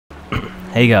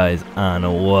Hey guys, and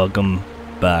welcome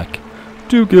back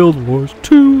to Guild Wars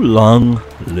 2. Long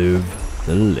live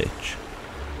the Lich.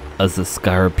 As the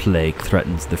Scarab Plague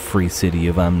threatens the free city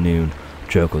of Amnoon,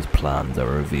 Joko's plans are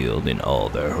revealed in all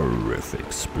their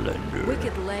horrific splendor.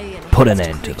 Put an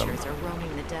end to them. Are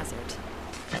roaming the desert.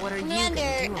 What are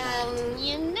Commander, you gonna do?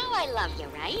 you know I love you,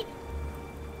 right?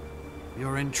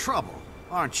 You're in trouble,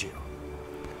 aren't you?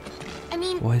 I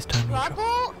mean, Why is Timmy in trouble?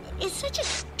 trouble is such a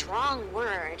strong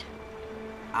word.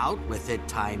 Out with it,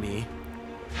 Timey.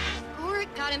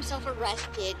 Gorrik got himself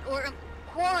arrested, or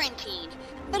quarantined.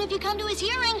 But if you come to his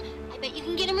hearing, I bet you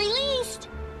can get him released.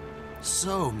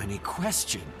 So many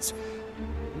questions.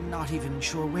 Not even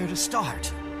sure where to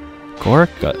start.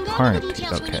 Gorrik You got can go over the quarantined,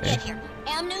 details when you okay. get here.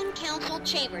 Amnoon Council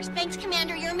Chambers. Thanks,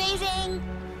 Commander, you're amazing.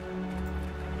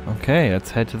 Okay,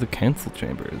 let's head to the council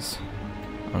chambers.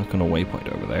 I'm just gonna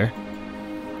waypoint over there.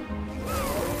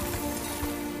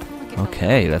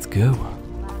 Okay, let's go.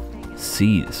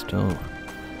 Seized, oh.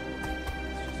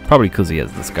 Probably because he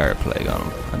has the Scarab Plague on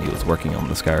him, and he was working on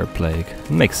the Scarab Plague.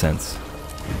 Makes sense.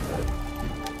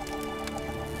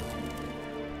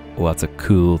 Oh, that's a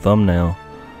cool thumbnail.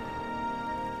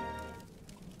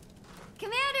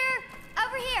 Commander,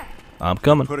 over here. I'm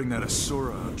coming. Putting that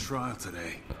Asura on trial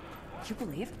today. You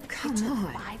believe? Come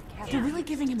on. They're really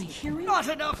giving him a hearing? Not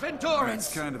enough endurance!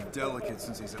 It's kind of delicate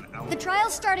since he's an The outlaw.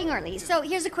 trial's starting early, so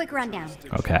here's a quick rundown.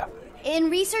 Okay. In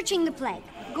researching the plague,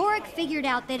 Gorrik figured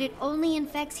out that it only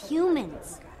infects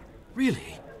humans.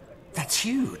 Really? That's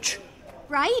huge.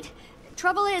 Right?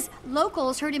 Trouble is,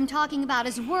 locals heard him talking about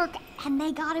his work, and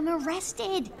they got him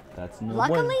arrested. That's no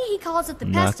Luckily, way. he calls it the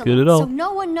Not good pestilence, at all. so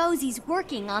no one knows he's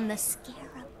working on the Scarab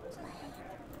Plague.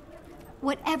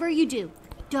 Whatever you do,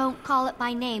 don't call it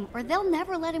by name, or they'll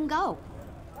never let him go.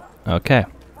 Okay.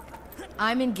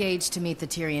 I'm engaged to meet the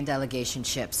Tyrian delegation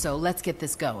ship, so let's get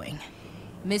this going.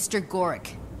 Mr.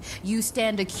 Gorrik, you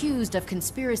stand accused of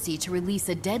conspiracy to release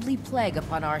a deadly plague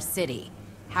upon our city.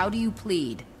 How do you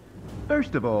plead?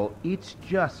 First of all, it's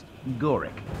just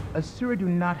Gorrik. Asura do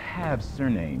not have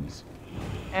surnames.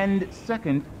 And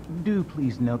second, do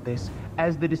please note this,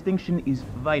 as the distinction is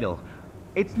vital.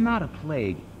 It's not a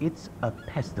plague, it's a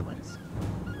pestilence.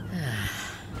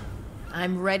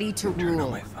 I'm ready to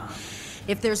rule.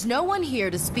 If there's no one here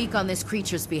to speak on this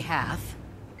creature's behalf,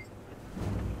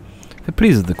 If it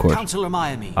pleases the court, Councilor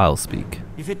Miami, I'll speak.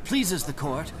 if it pleases the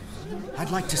court,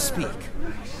 I'd like to speak.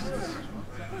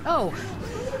 oh,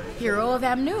 hero of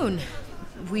Amnoon,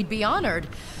 we'd be honored.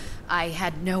 I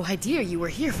had no idea you were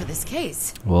here for this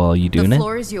case. Well, you doing The it?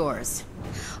 floor is yours.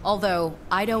 Although,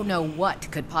 I don't know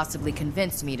what could possibly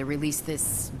convince me to release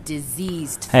this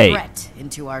diseased Hey. threat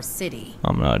into our city.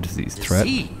 I'm not a disease threat.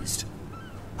 Diseased?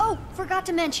 Oh, forgot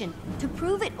to mention, to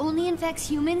prove it only infects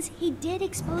humans, he did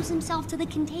expose himself to the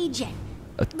contagion.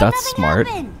 But That's nothing smart.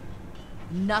 happened.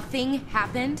 Nothing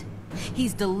happened?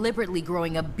 He's deliberately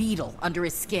growing a beetle under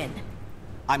his skin.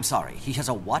 I'm sorry, he has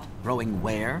a what? Growing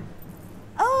where?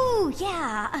 Oh,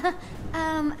 yeah.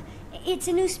 It's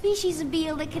a new species of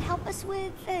beetle that could help us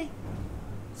with,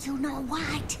 you know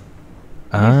what? His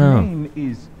Oh. name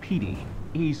is Petey.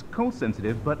 He's cold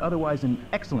sensitive, but otherwise an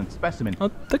excellent specimen.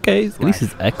 Okay, at least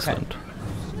it's excellent.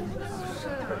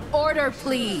 Order,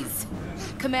 please.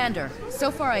 Commander, so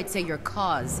far I'd say your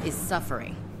cause is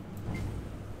suffering.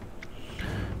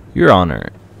 Your Honor,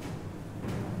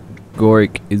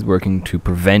 Gorrik is working to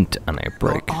prevent an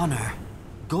outbreak. Your Honor,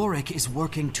 Gorrik is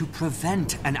working to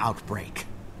prevent an outbreak.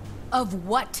 Of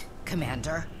what,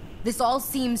 Commander? This all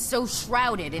seems so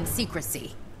shrouded in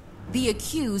secrecy. The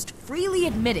accused freely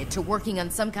admitted to working on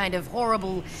some kind of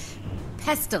horrible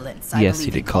pestilence, I Yes,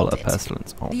 believe he did call it called a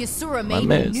pestilence. Oh, The Asura I may be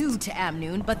missed. new to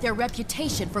Amnoon, but their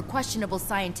reputation for questionable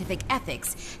scientific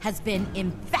ethics has been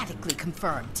emphatically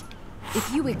confirmed. If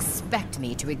you expect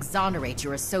me to exonerate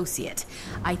your associate,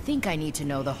 I think I need to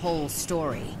know the whole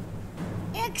story.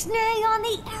 Ixnay on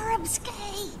the Arab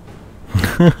sky.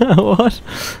 What?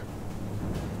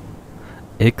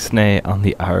 Ixnay on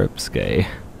the Arab sky.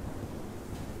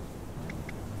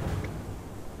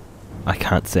 I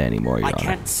can't say any more, Your I Honor.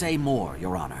 can't say more,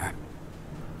 Your Honor.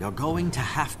 You're going to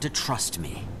have to trust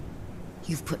me.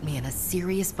 You've put me in a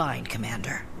serious bind,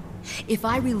 Commander. If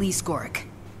I release Gorrik,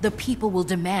 the people will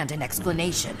demand an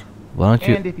explanation. Why don't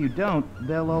you? And if you don't,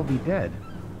 they'll all be dead.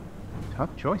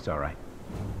 Tough choice, all right.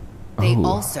 They Oh.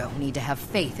 also need to have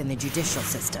faith in the judicial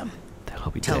system. They'll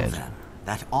be Tell dead. them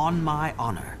that on my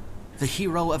honor, the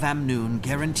hero of Amnoon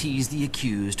guarantees the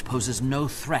accused poses no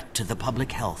threat to the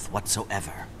public health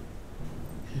whatsoever.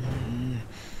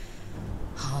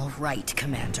 All right,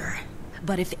 Commander.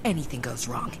 But if anything goes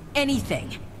wrong,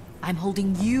 anything, I'm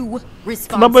holding you It's not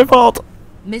responsible. my fault.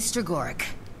 Mr. Gorrik,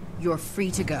 You're free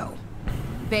to go.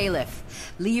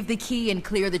 Bailiff, leave the key and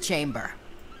clear the chamber.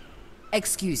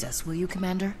 Excuse us, will you,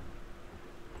 Commander?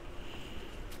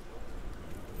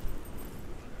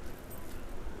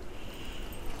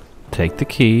 Take the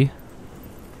key.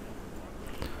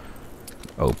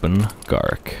 Open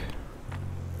Gorrik.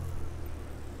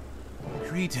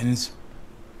 Cretins.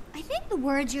 I think the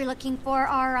words you're looking for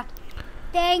are,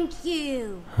 thank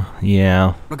you.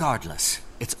 Yeah. Regardless,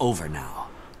 it's over now.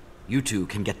 You two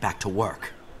can get back to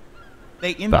work.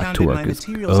 They Back to impounded my work is.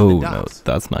 materials Oh in the no, docks.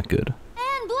 that's not good.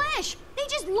 And Blish, they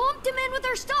just lumped him in with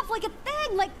their stuff like a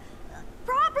thing, like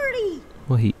property.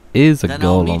 Well, he is a Then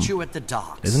I'll meet golem, you at the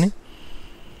docks. isn't he?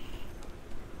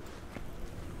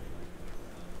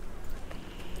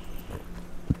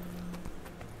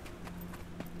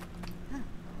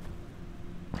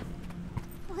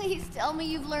 Please tell me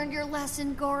you've learned your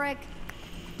lesson, Gorrik.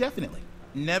 Definitely.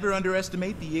 Never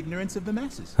underestimate the ignorance of the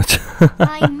masses.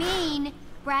 I mean,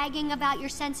 bragging about your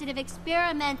sensitive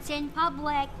experiments in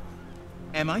public.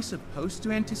 Am I supposed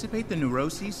to anticipate the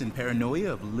neuroses and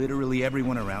paranoia of literally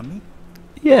everyone around me?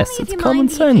 Yes, Only if it's you common mind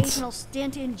the sense. occasional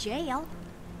stint in jail.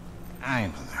 I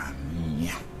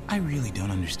really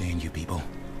don't understand you people.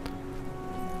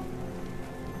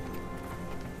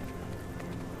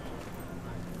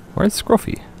 Where's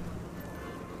Scruffy?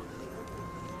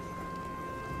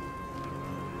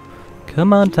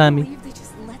 Come on, Tommy. Believe they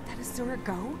just let that Asura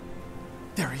go?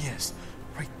 There he is,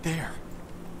 right there.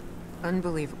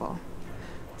 Unbelievable.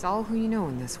 It's all who you know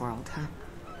in this world, huh?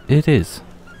 It is.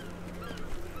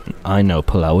 I know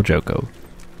Palau Joko.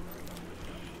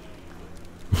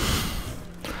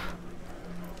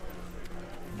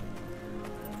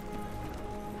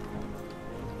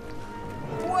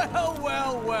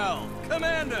 Well,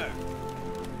 Commander!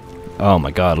 Oh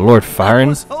my god, Lord I Farron?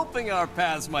 was hoping our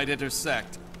paths might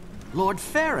intersect. Lord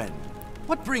Farron,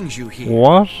 what brings you here?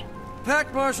 What?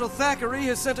 Pact Marshal Thackeray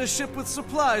has sent a ship with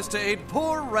supplies to aid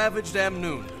poor, ravaged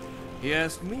Amnoon. He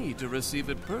asked me to receive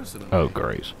it personally. Oh,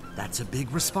 great. That's a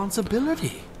big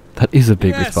responsibility. That is a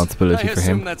big Yes, responsibility I for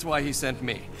assume him. that's why he sent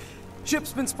me.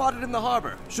 Ship's been spotted in the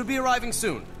harbor. Should be arriving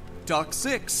soon. Dock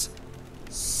 6.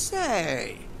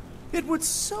 Say, it would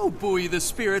so buoy the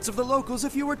spirits of the locals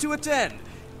if you were to attend.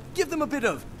 Give them a bit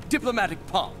of diplomatic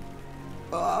pomp.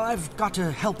 I've got to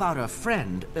help out a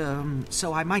friend,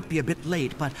 so I might be a bit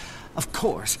late, but of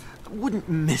course, wouldn't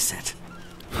miss it.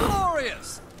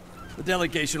 Glorious! The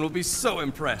delegation will be so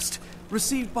impressed.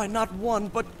 Received by not one,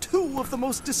 but two of the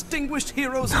most distinguished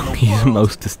heroes in the He's the world.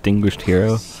 most distinguished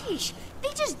hero. Sheesh, they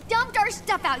just dumped our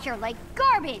stuff out here like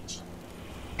garbage.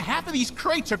 Half of these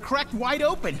crates are cracked wide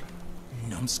open.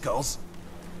 Numbskulls.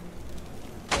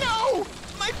 No!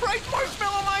 My bright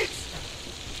marshmallow mites!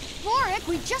 Gorrik,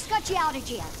 we just got you out of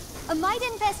jail. A mite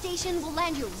infestation will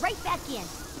land you right back in.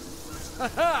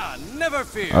 Haha, never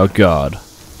fear. Oh god.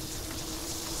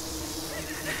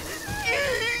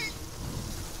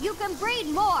 You can breed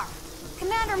more.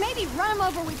 Commander, maybe run them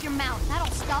over with your mount. That'll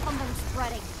stop them from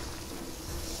spreading.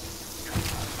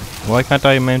 Why can't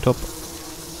I mount up?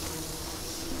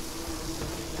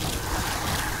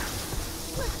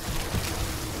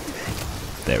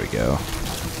 There we go.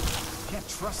 Can't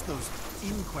trust those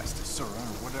inquest Asura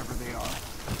or whatever they are.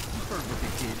 You heard what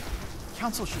they did.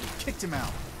 Council should have kicked him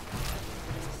out.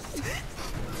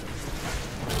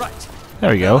 Right.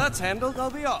 There we Now go. that's handled. I'll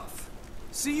be off.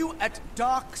 See you at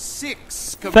Dock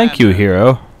 6, Commander. Thank you,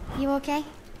 hero. You okay?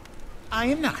 I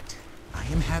am not. I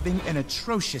am having an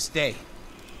atrocious day.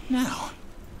 Now,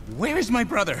 where is my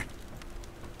brother?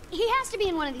 He has to be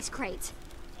in one of these crates.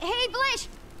 Hey, Blish!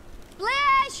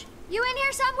 Blish! You in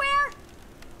here somewhere?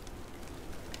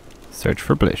 Search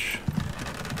for Blish.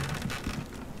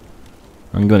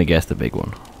 I'm gonna guess the big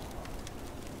one.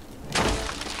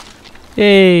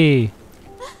 Yay!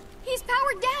 He's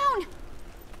powered down!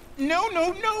 No,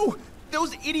 no, no!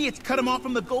 Those idiots cut him off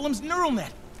from the golem's neural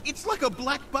net. It's like a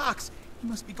black box. He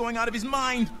must be going out of his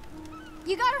mind.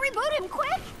 You gotta reboot him,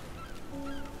 quick!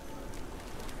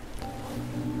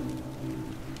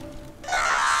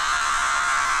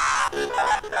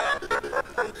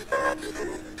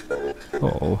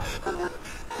 Oh.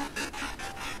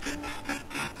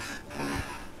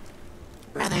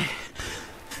 Brother,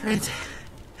 friend,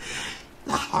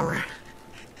 the horror.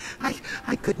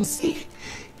 I couldn't see,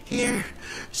 hear,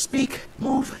 speak,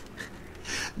 move.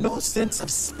 No sense of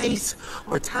space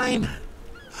or time.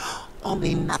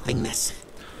 Only nothingness.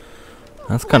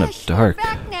 That's kind of Blish, dark. we're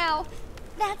back now.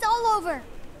 That's all over.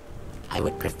 I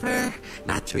would prefer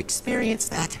not to experience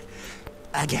that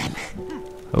again.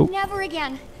 Oh. Never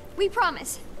again. We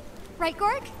promise. Right,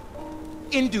 Gorrik?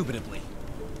 Indubitably.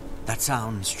 That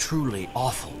sounds truly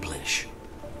awful, Blish.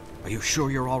 Are you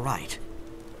sure you're all right?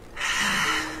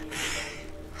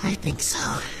 I think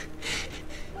so.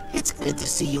 It's good to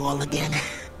see you all again.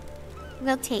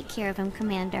 We'll take care of him,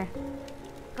 Commander.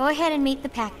 Go ahead and meet the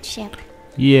packed ship.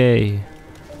 Yay.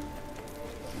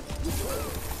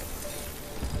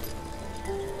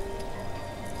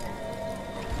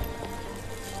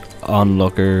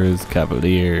 Onlookers,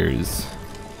 cavaliers.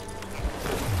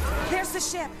 There's the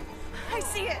ship. I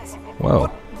see it. Whoa.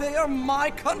 But they are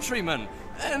my countrymen.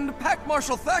 And Pack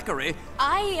Marshal Thackeray.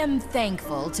 I am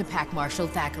thankful to Pack Marshal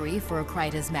Thackeray for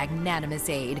Kryta's magnanimous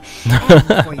aid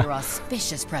and for your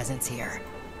auspicious presence here.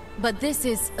 But this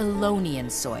is Elonian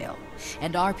soil,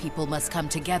 and our people must come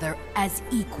together as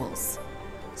equals.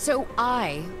 So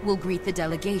I will greet the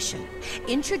delegation,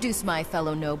 introduce my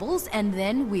fellow nobles, and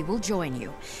then we will join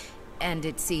you. And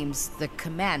it seems the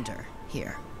commander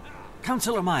here.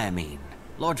 Councillor Myamine,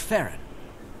 Lord Farron.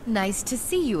 Nice to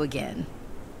see you again.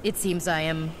 It seems I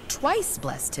am twice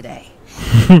blessed today.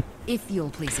 If you'll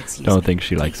please excuse me. Don't think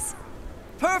she likes.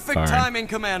 Perfect Farron. timing,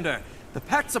 Commander. The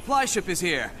packed supply ship is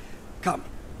here. Come,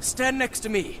 stand next to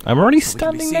me. I'm already so we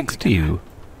can be standing seen next to together. you.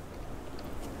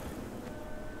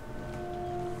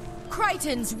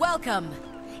 Krytans, welcome.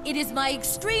 It is my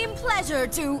extreme pleasure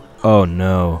to... Oh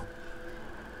no.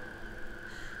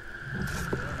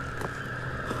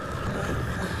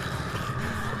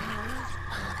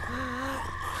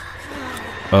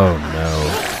 Oh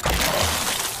no.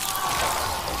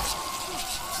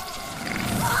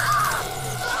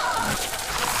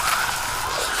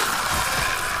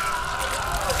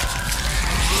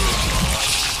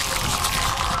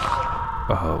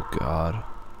 Oh god.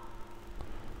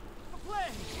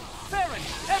 Farron,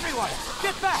 everyone,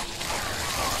 get back!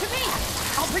 To me!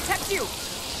 I'll protect you!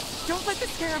 Don't let the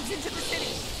scarabs into the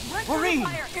city! Run through the Maureen!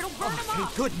 fire! It'll burn them Thank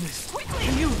up! goodness. Quickly!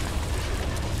 Can you...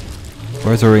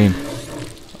 Where's Irene?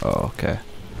 Oh, okay.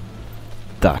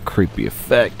 That creepy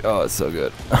effect. Oh, it's so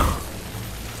good.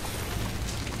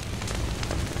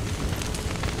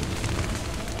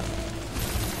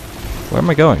 Where am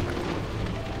I going?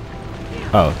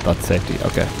 Oh, that's safety.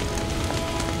 Okay.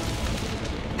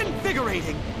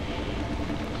 Invigorating!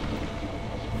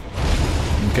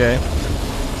 Okay.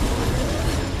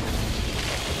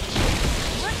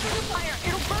 Run through the fire!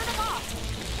 It'll burn them off!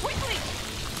 Quickly!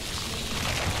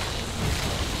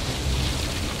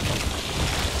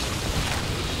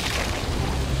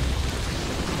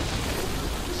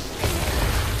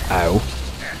 Ow.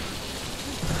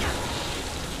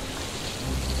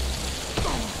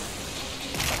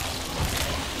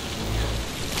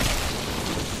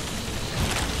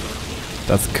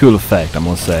 That's a cool effect, I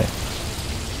must say.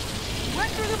 Run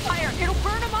through the fire! It'll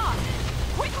burn them off!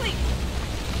 Quickly!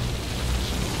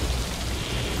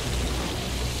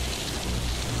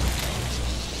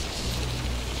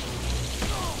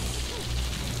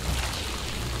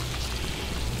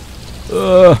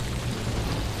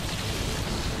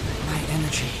 My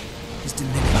energy is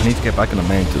diminished. I need to get back on the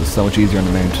mount. It was so much easier on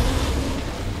the mount.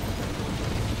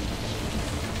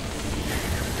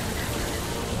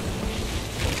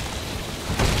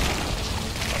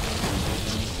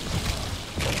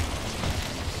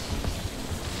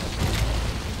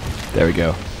 There we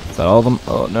go. Is that all of them?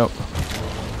 Oh, no.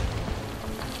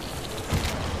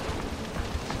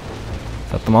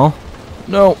 Is that them all?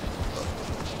 No.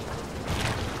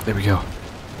 There we go.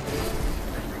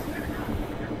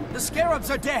 The scarabs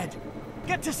are dead!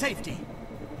 Get to safety!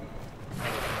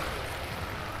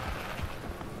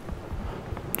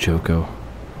 Joko.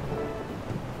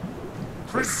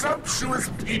 Presumptuous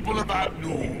people of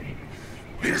Amnoon,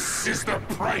 this is the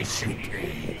price you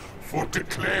pay for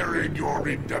declaring your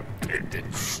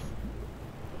independence.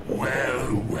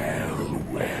 Well, well,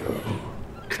 well.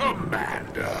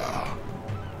 Commander,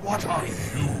 what are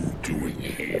you doing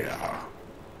here?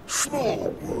 Small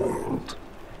world.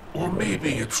 Or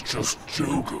maybe it's just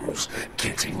Jogo's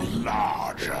getting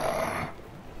larger.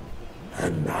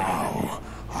 And now,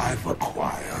 I've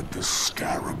acquired the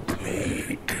Scarab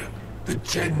Plague. The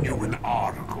genuine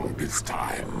article this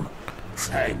time.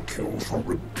 Thank you for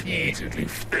repeatedly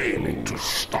failing to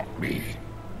stop me.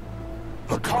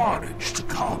 The carnage to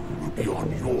come will be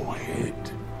on your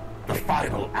head. The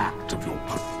final act of your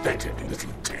pathetic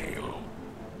little tale.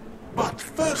 But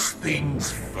first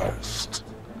things first.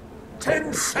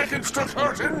 10 seconds to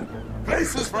curtain.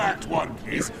 Places for Act 1,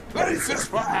 please. Places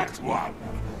for Act 1.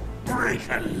 Break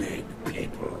a leg,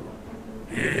 people.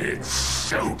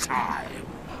 It's showtime.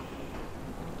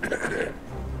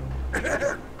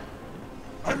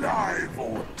 Alive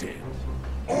or dead,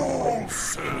 all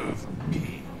serve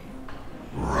me.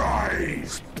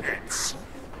 Rise, pets.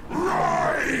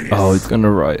 Rise! Oh, it's gonna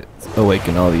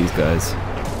awaken all these guys.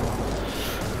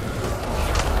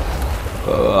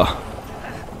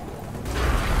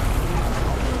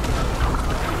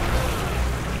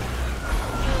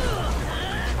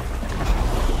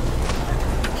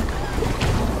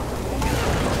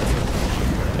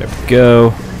 There we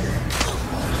go.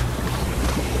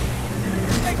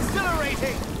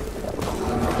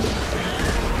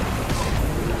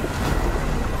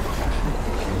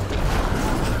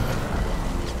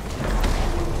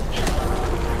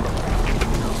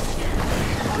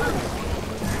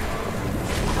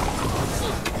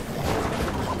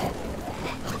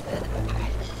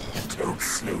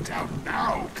 Slow down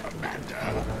now,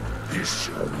 Commander. This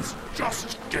show is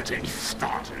just getting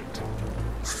started.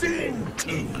 Scene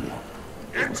 2.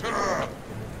 Enter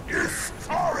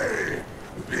Istari,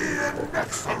 the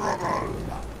Inexorable.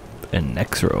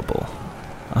 Inexorable.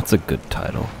 That's a good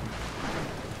title.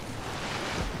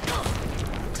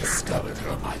 Discovered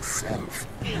her myself.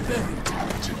 Very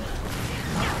talented.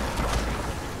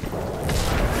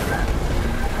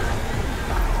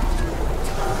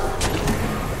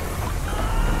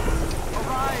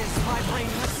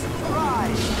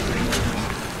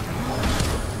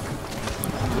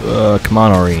 Come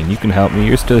on, Aurene, you can help me.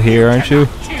 You're still here, aren't you?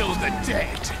 Kill the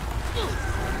dead.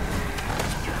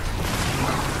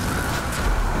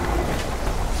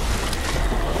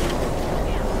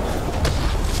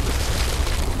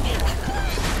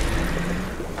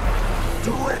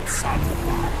 Do it,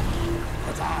 someone.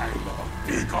 But I'm a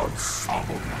big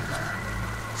ensemble member.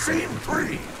 Scene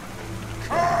 3.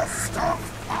 Cast of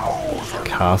Thousands.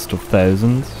 Cast of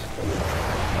Thousands?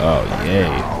 Oh, yay.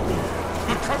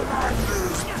 The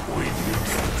commander's poignant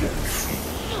defense.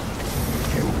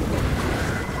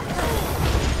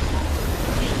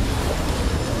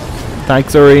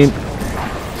 Thanks, Aurene.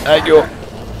 Thank you.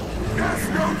 There's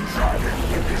no charming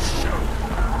in this show.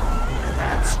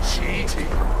 That's cheating.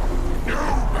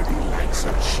 Nobody likes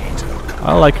a cheater.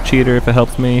 I like a cheater if it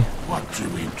helps me. What do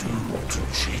we do to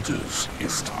cheaters,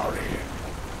 Istari?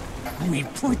 We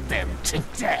put them to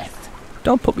death.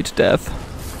 Don't put me to death.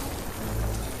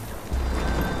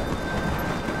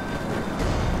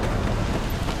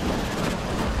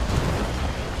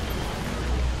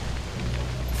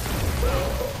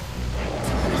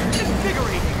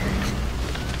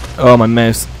 Oh, my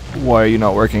mouse. Why are you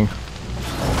not working?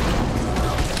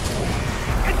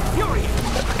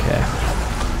 Okay.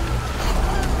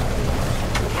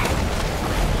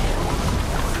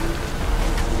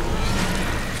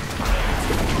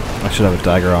 I should have a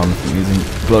dagger on using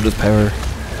blood as power.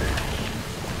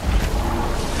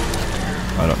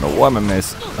 I don't know why my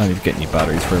mouse. I need to get new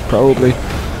batteries for it, probably.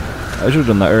 I should have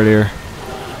done that earlier.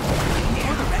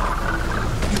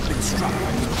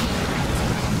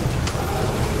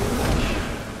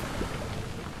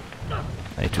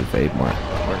 I need to evade more.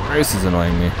 Where is this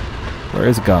annoying me? Where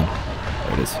is it gone?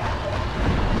 There it is.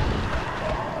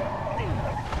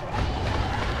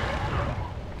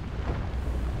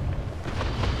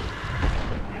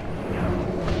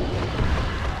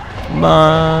 Come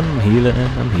on, I'm healing,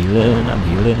 I'm healing, I'm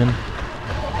healing.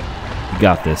 You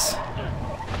got this.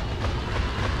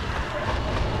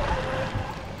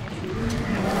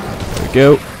 There we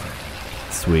go.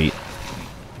 Sweet.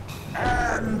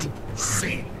 And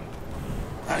scene.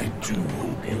 I do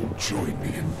hope you'll join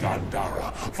me in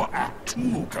Gandhara for Act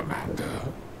 2, Commander.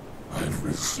 I've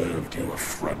reserved you a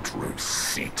front row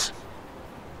seat.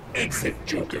 Exit,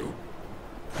 Joko.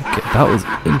 Okay, that was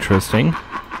interesting.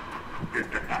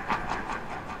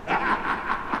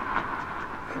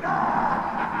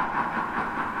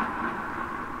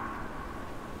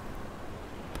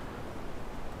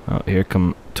 Oh, here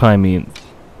come Timey and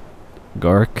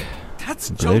Gorrik.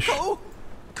 That's Lich. Joko?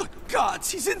 Good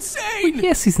gods, he's insane! Well,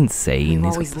 yes, he's insane. We've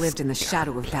He's always got lived in the this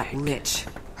shadow of that Lich,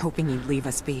 hoping he'd leave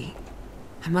us be.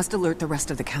 I must alert the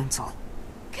rest of the council.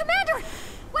 Commander!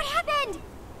 What happened?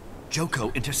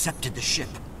 Joko intercepted the ship,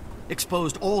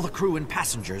 exposed all the crew and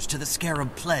passengers to the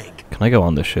Scarab Plague. Can I go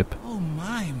on this ship? Oh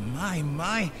my.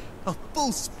 A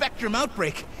full spectrum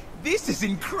outbreak. This is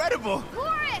incredible.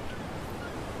 Gorrik!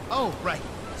 Oh, right.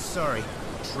 Sorry.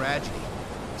 Tragedy.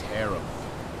 Terrible.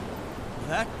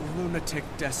 That lunatic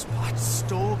despot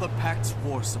stole the Pact's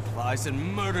war supplies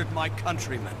and murdered my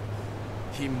countrymen.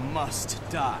 He must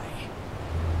die.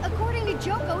 According to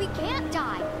Joko, he can't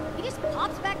die. He just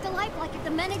pops back to life like a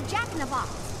demented jack-in-the-box.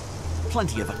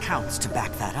 Plenty of accounts to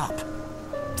back that up.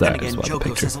 That Then is again, what the Joko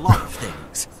picture. says a lot of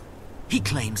things. He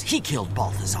claims he killed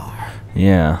Balthazar.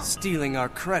 Yeah. Stealing our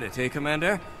credit, eh,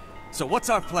 Commander? So what's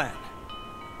our plan?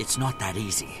 It's not that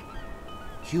easy.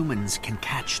 Humans can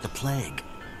catch the plague.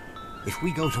 If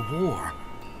we go to war,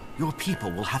 your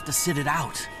people will have to sit it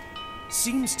out.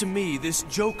 Seems to me this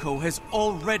Joko has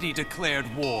already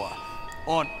declared war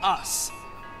on us.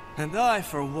 And I,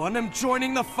 for one, am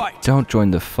joining the fight. Don't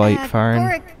join the fight, Farron.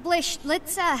 Gorrik, Blish,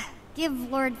 let's,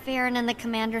 give Lord Farron and the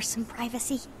commander some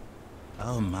privacy.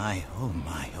 Oh my, oh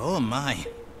my, oh my.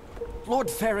 Lord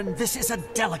Farron, this is a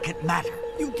delicate matter.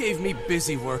 You gave me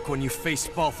busy work when you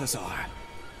faced Balthazar.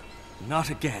 Not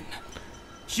again.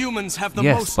 Humans have the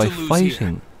most by to lose fighting.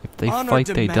 here. If they Honor fight,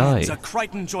 they die. demands a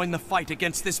Crichton join the fight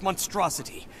against this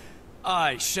monstrosity.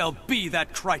 I shall be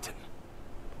that Crichton.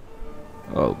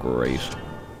 Oh, great.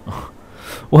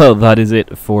 Well, that is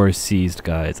it for Seized,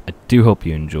 guys. I do hope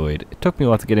you enjoyed. It took me a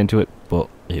while to get into it, but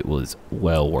it was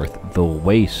well worth the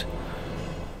wait.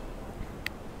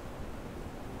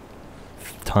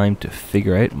 Time to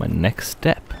figure out my next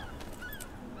step.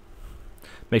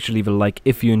 Make sure to leave a like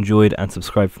if you enjoyed and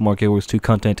subscribe for more Guild Wars 2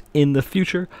 content in the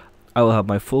future. I will have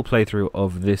my full playthrough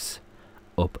of this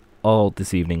up all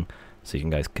this evening, so you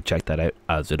guys can check that out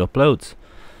as it uploads.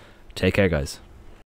 Take care, guys.